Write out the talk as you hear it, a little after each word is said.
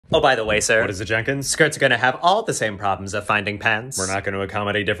Oh, by the way, sir. What is it, Jenkins? Skirts are gonna have all the same problems of finding pants. We're not going to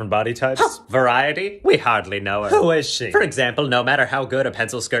accommodate different body types? Variety? We hardly know her. Who is she? For example, no matter how good a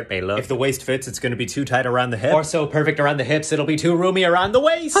pencil skirt may look, If the waist fits, it's going to be too tight around the hip. or so perfect around the hips, it'll be too roomy around the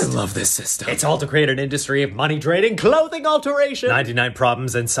waist. I love this system. It's all to create an industry of money trading clothing alteration. 99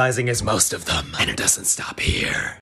 problems and sizing is most of them. And it doesn't stop here.